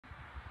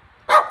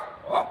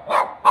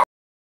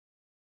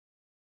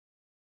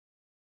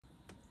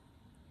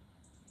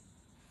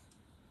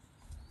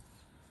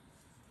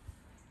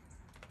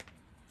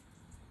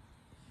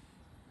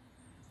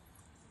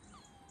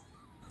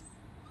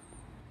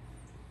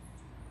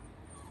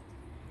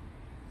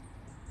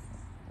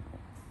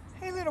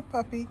little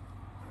puppy.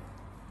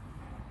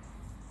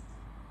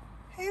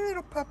 Hey,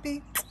 little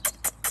puppy.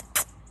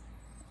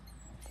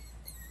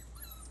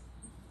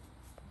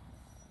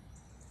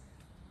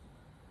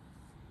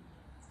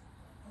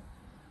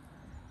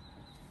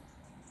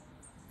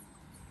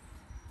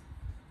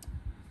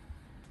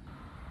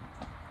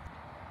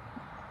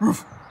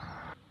 Roof.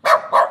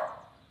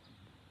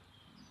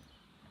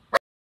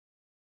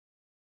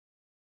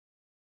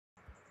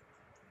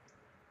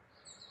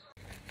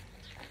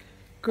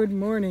 Good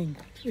morning.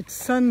 It's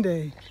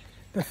Sunday,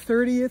 the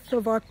 30th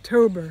of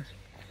October.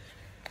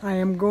 I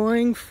am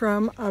going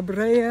from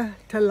Brea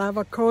to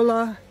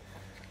Lavacolla,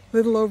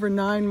 little over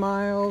 9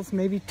 miles,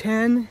 maybe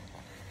 10,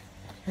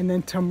 and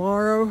then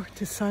tomorrow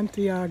to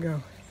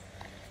Santiago.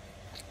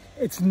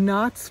 It's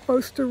not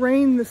supposed to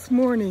rain this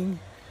morning.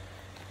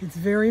 It's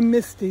very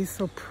misty,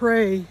 so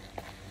pray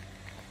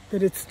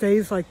that it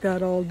stays like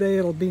that all day.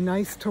 It'll be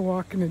nice to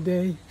walk in a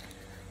day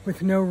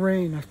with no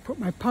rain. I've put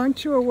my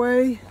poncho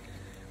away,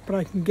 but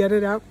I can get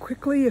it out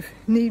quickly if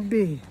need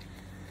be.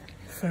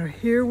 So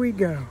here we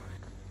go.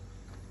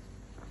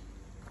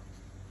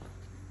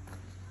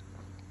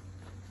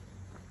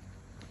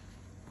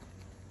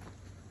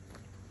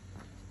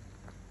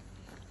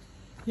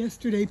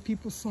 Yesterday,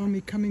 people saw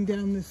me coming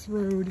down this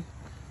road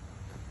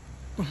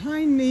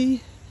behind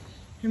me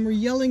and were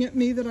yelling at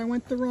me that I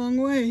went the wrong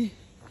way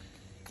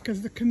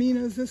because the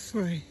Camino's this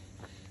way.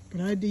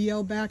 But I had to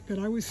yell back that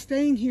I was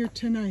staying here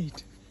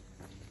tonight.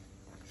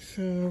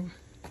 So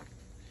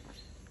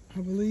I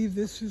believe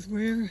this is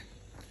where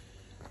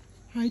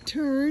I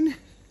turn.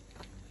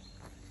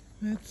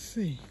 Let's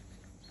see.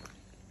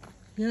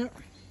 Yep.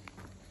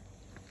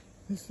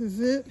 This is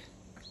it.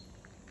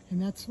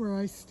 And that's where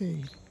I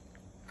stayed.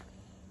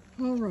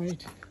 All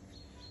right.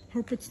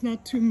 Hope it's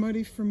not too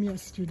muddy from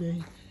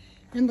yesterday.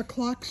 And the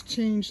clocks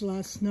changed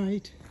last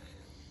night.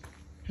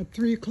 At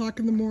 3 o'clock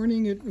in the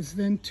morning, it was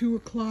then 2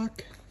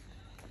 o'clock.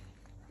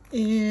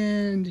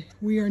 And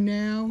we are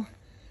now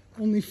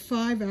only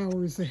 5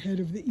 hours ahead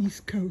of the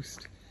East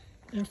Coast.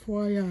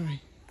 FYI.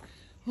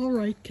 All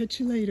right, catch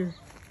you later.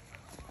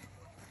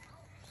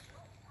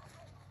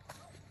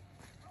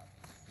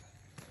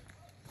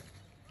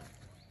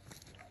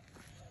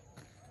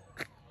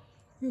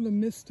 Look at the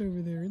mist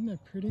over there. Isn't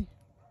that pretty?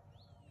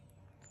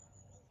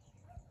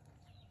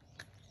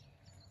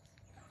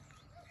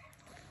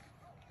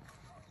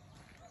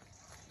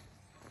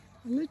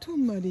 A little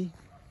muddy.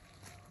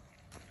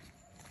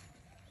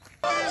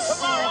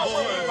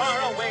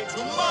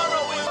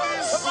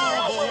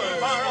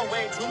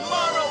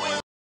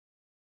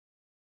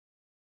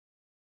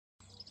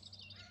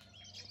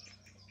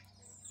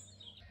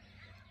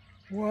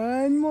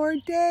 One more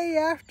day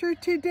after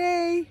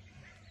today,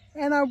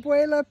 and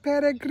Abuela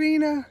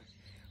Peregrina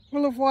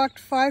will have walked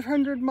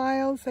 500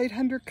 miles,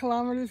 800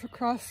 kilometers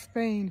across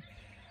Spain.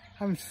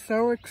 I'm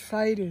so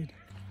excited.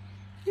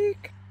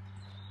 Eek.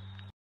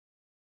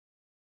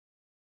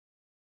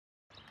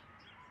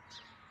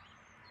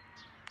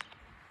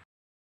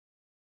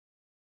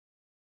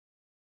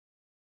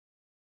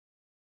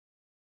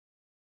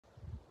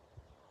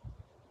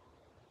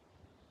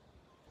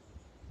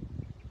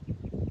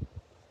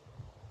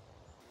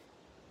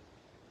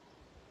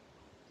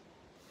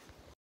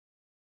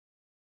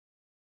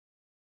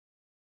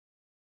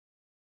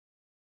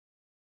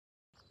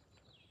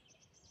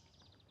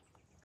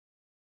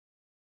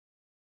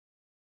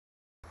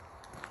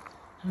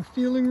 I'm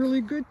feeling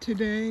really good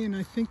today, and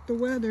I think the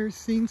weather,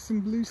 seeing some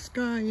blue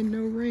sky and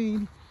no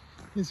rain,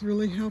 is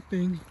really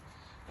helping.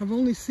 I've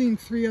only seen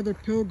 3 other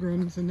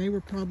pilgrims, and they were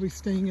probably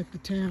staying at the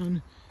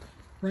town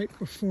right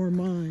before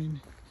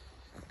mine,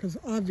 because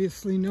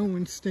obviously no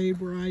one stayed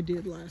where I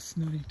did last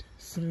night.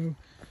 So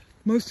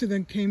most of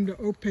them came to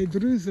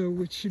Opedruzo,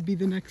 which should be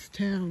the next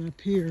town up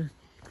here,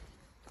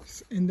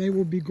 and they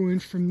will be going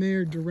from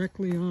there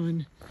directly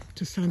on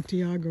to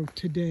Santiago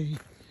today.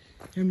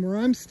 And where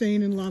I'm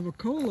staying in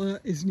Lavacolla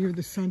is near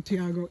the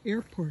Santiago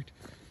airport.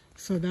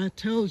 So that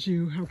tells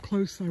you how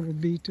close I will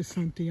be to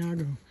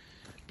Santiago.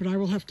 But I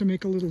will have to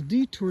make a little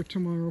detour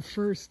tomorrow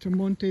first to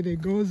Monte de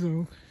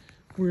Gozo,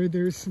 where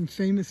there's some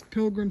famous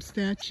pilgrim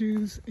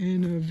statues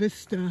and a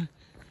vista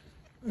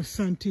of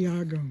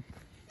Santiago.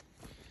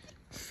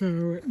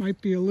 So it might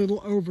be a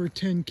little over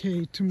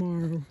 10K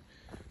tomorrow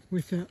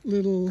with that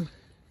little,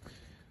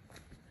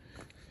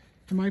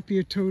 it might be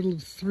a total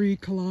of 3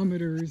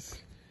 kilometers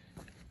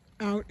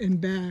out and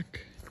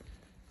back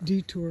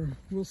detour.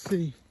 We'll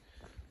see.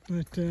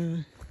 But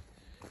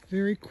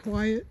very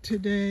quiet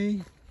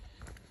today,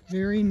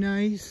 very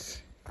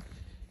nice,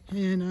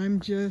 and I'm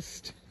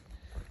just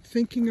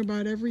thinking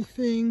about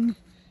everything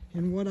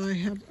and what I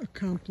have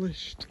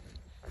accomplished.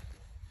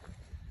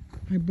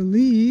 I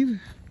believe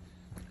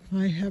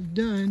I have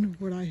done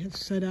what I have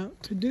set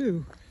out to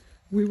do.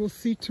 We will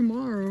see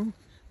tomorrow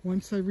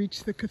once I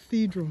reach the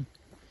cathedral.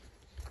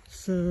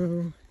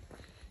 So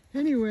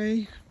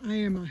anyway, I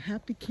am a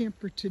happy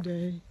camper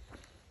today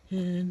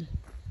and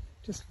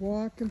just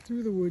walking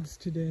through the woods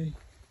today.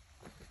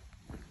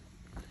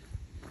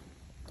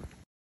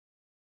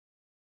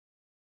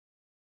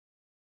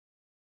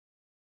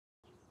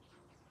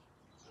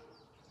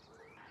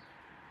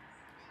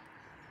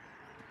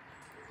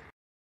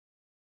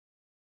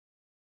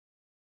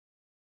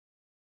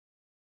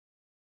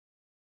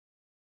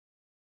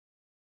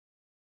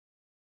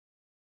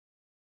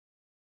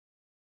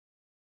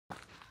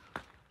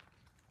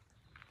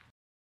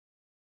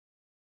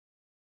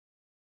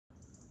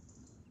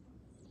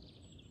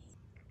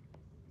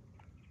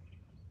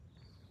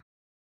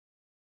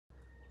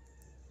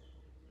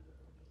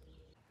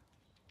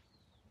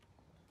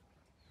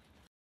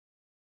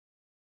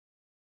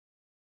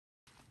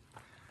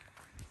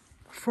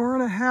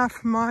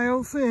 4.5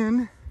 miles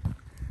in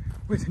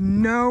with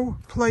no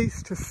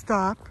place to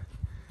stop,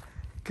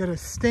 get a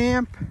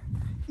stamp,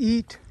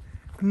 eat,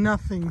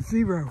 nothing,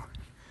 zero.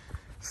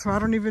 So I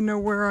don't even know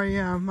where I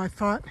am. I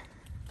thought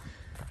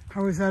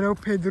I was at O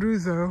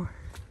Pedruzo,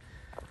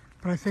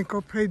 but I think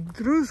O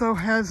Pedruzo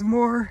has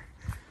more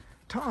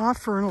to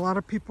offer and a lot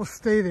of people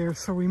stay there,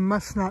 so we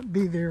must not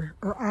be there,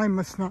 or I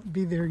must not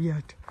be there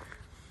yet.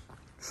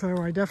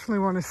 So I definitely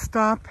want to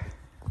stop,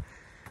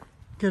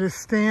 get a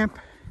stamp,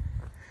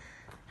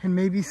 and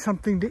maybe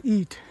something to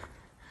eat.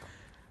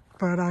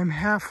 But I'm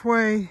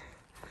halfway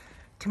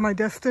to my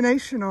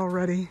destination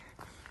already,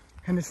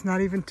 and it's not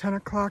even 10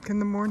 o'clock in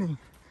the morning.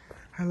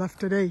 I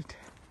left at 8.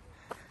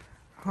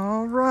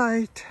 All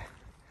right,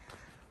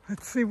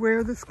 let's see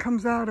where this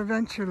comes out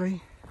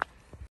eventually.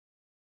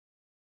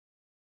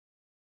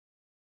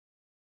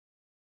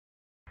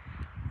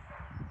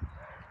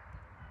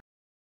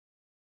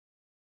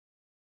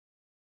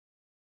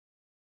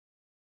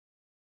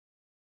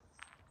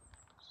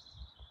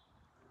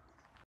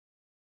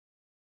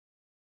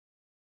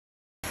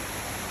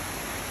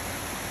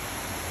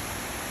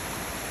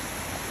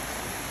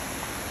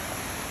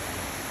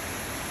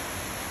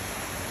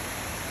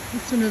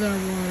 Listen to that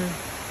water.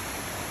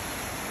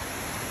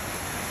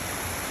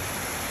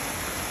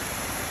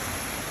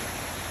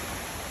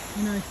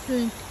 And I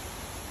think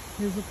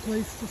there's a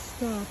place to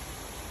stop.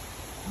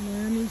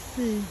 Let me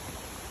see.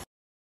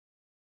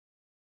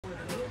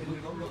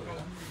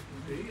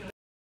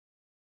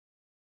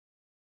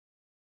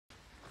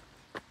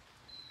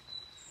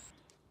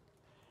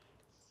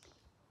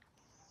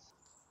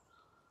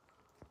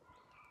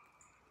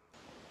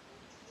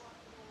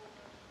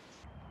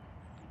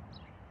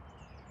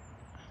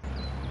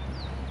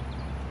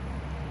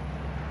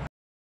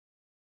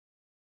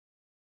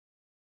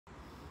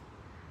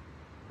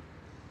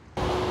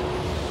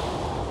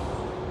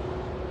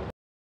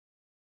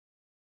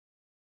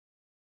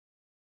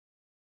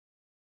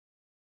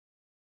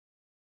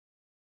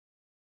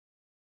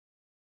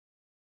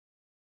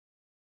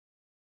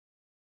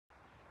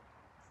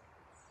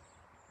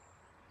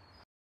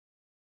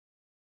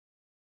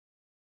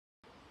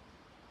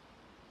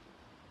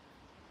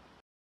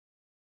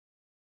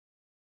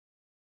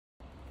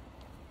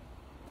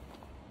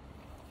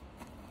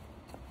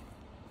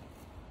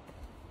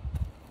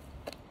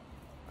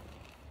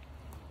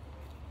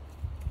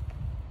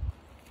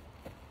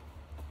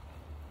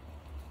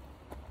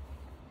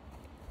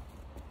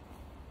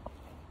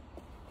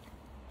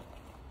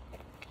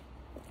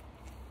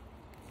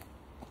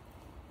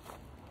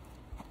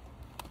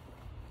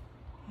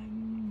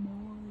 One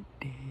more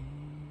day.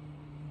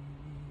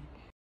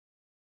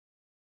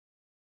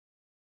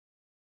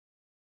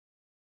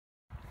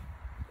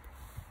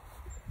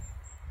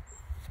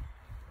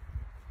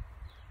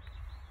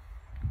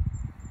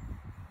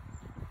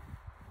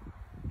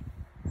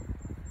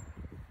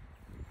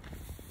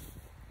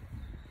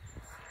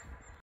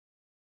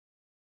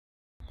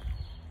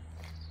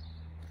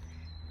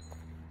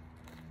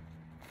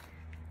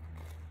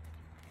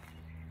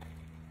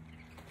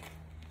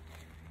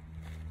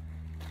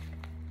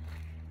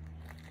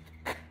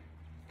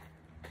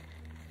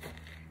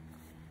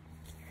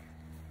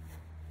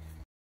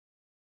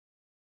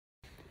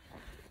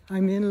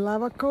 I'm in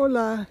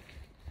Lavacolla.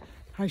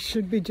 I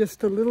should be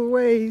just a little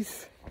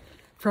ways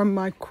from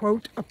my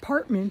quote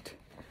apartment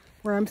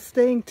where I'm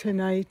staying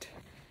tonight.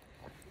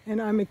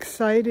 And I'm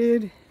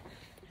excited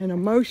and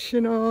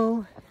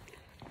emotional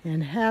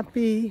and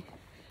happy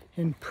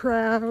and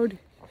proud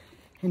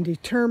and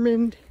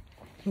determined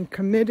and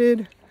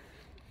committed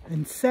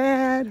and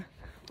sad,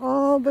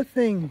 all the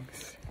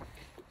things.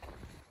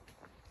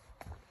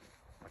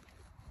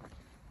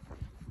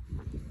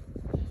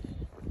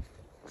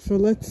 So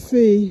let's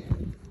see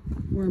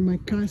where my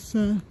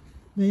Casa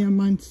de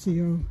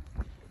Amancio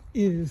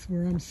is,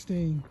 where I'm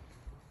staying.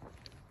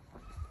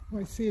 Oh,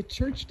 I see a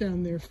church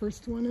down there,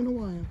 first one in a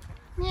while.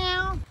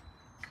 Meow,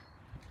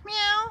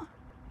 meow.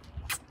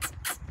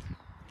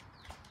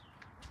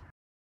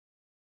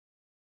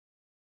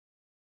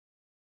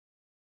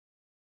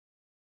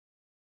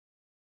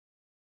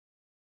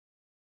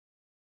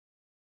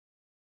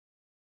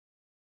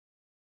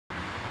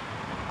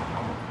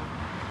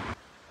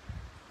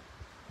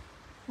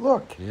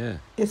 Look, yeah.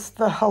 It's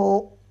the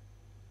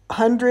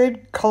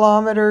 100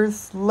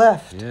 kilometers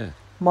left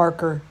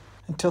marker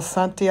until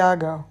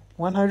Santiago.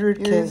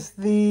 100 Here's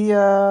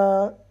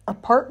the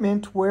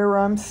apartment where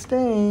I'm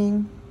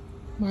staying.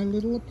 My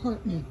little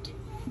apartment.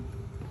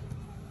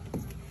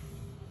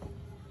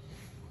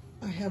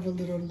 I have a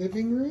little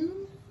living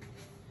room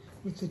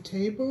with a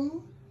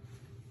table.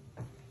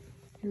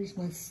 Here's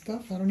my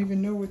stuff. I don't even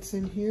know what's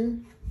in here.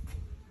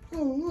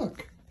 Oh,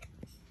 look.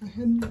 I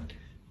had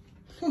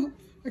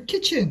a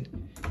kitchen.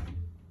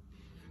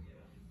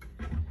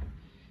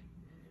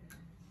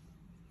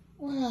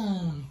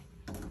 Wow.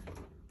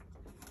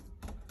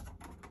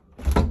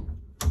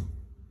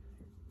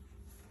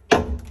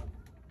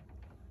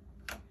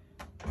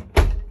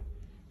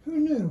 Who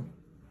knew?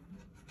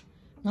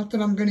 Not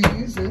that I'm going to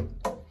use it,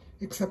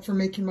 except for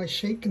making my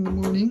shake in the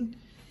morning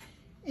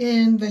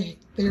And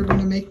they're going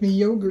to make me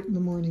yogurt in the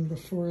morning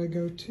before I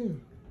go too.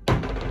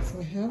 So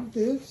I have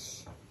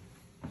this.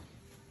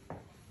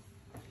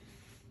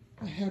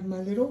 I have my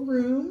little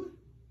room.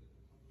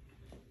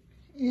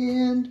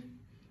 And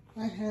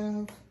I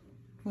have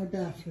my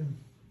bathroom.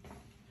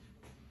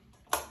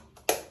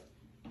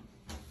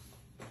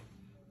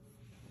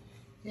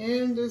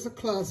 And there's a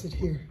closet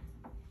here.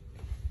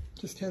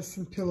 Just has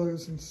some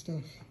pillows and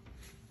stuff.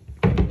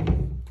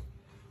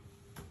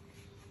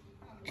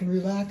 Can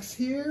relax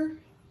here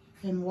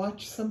and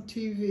watch some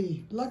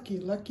TV.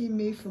 Lucky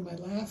me for my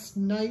last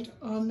night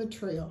on the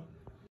trail.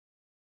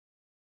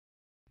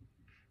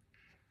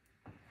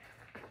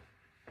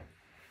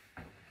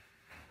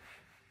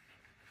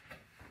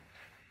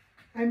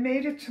 I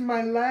made it to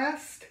my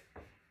last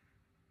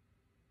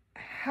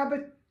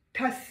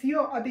habitación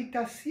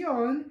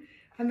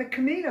on the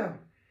Camino.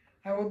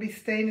 I will be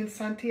staying in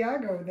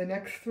Santiago the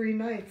next 3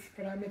 nights,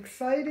 but I'm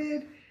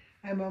excited,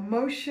 I'm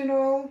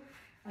emotional,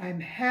 I'm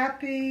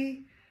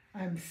happy,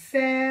 I'm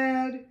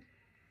sad.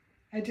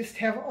 I just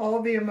have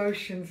all the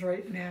emotions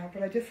right now,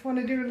 but I just want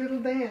to do a little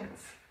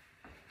dance.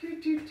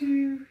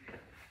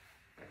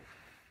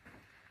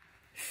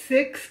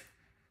 6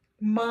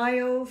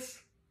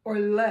 miles or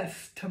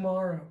less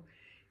tomorrow.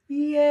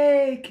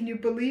 Yay! Can you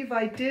believe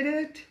I did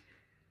it?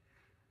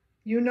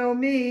 You know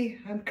me,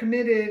 I'm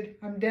committed,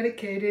 I'm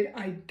dedicated,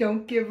 I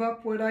don't give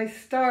up when I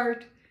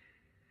start.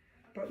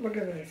 But look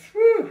at this,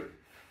 woo!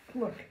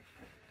 Look.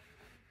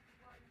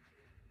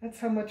 That's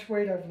how much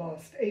weight I've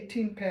lost,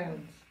 18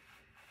 pounds.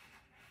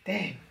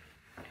 Dang.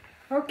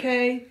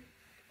 Okay,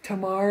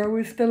 tomorrow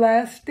is the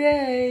last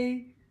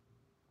day.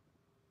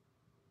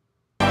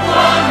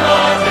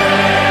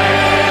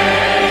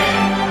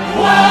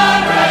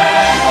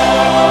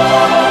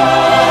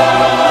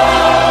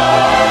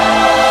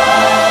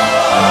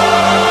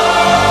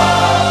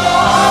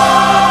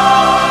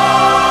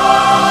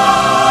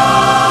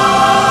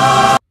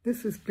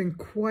 This has been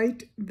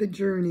quite the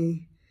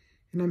journey,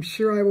 and I'm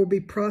sure I will be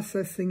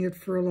processing it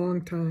for a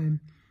long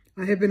time.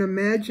 I have been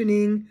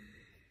imagining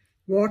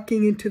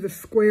walking into the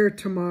square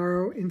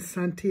tomorrow in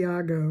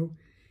Santiago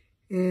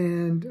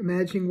and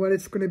imagining what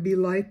it's going to be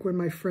like when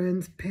my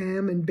friends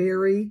Pam and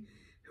Barry,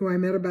 who I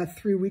met about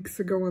 3 weeks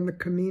ago on the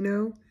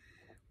Camino,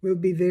 will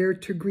be there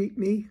to greet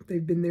me.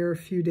 They've been there a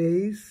few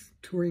days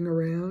touring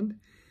around.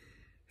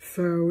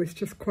 So it's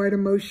just quite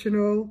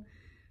emotional.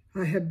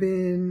 I have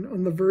been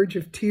on the verge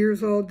of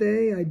tears all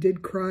day. I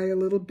did cry a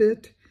little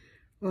bit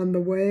on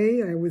the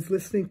way. I was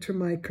listening to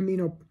my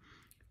Camino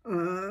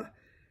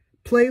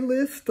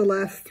playlist the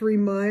last 3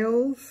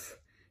 miles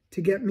to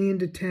get me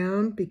into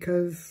town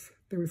because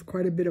there was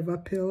quite a bit of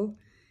uphill.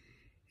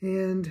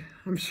 And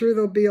I'm sure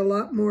there'll be a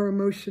lot more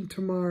emotion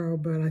tomorrow,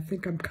 but I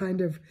think I'm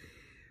kind of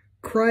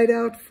cried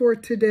out for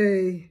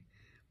today.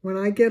 When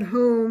I get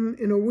home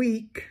in a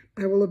week,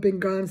 I will have been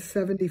gone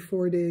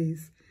 74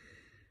 days.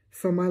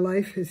 So my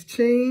life has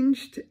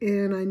changed,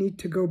 and I need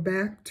to go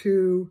back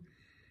to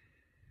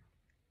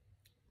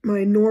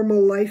my normal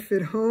life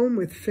at home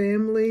with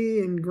family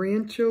and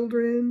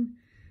grandchildren.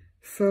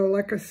 So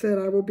like I said,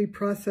 I will be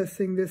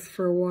processing this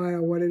for a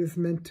while, what it has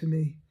meant to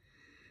me.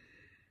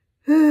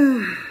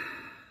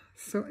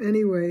 So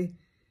anyway,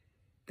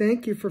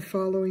 thank you for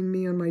following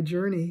me on my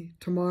journey.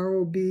 Tomorrow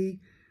will be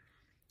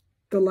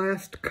the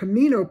last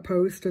Camino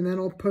post, and then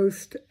I'll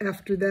post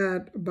after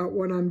that about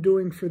what I'm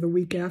doing for the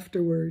week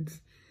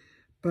afterwards.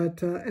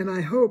 But, and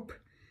I hope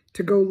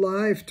to go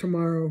live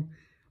tomorrow.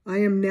 I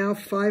am now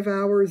 5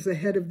 hours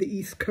ahead of the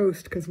East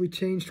Coast because we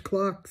changed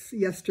clocks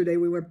yesterday.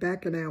 We went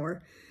back an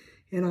hour.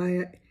 And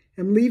I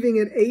am leaving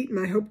at 8, and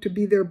I hope to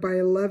be there by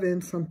 11.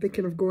 So I'm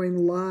thinking of going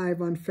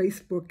live on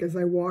Facebook as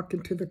I walk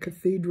into the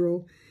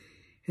cathedral.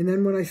 And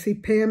then when I see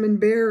Pam and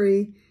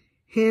Barry,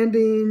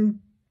 handing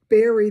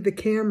Barry the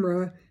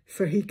camera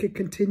so he could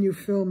continue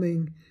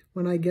filming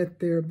when I get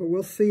there. But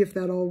we'll see if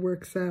that all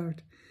works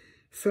out.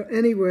 So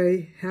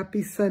anyway,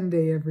 happy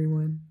Sunday,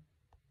 everyone.